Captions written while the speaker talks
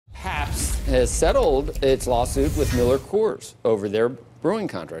has settled its lawsuit with MillerCoors over their brewing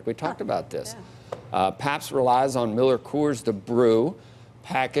contract. We talked about this. Yeah. Pabst relies on MillerCoors to brew,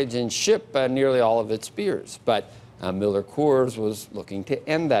 package, and ship nearly all of its beers. But MillerCoors was looking to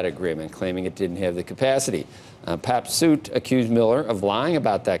end that agreement, claiming it didn't have the capacity. Pabst's suit accused Miller of lying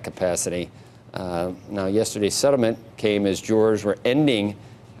about that capacity. Now, yesterday's settlement came as jurors were ending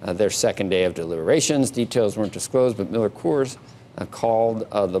their second day of deliberations. Details weren't disclosed, but MillerCoors called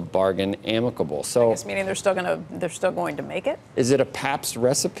the bargain amicable. So, I guess meaning they're still going to make it. Is it a Pabst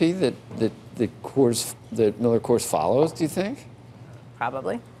recipe that MillerCoors follows? Do you think?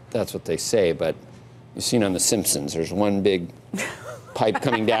 Probably. That's what they say, but you've seen on The Simpsons, there's one big pipe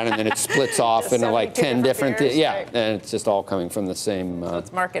coming down and then it splits off into like 10 different things. Yeah, right. And it's just all coming from the same. So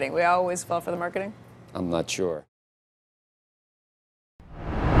it's marketing. We always fall for the marketing? I'm not sure.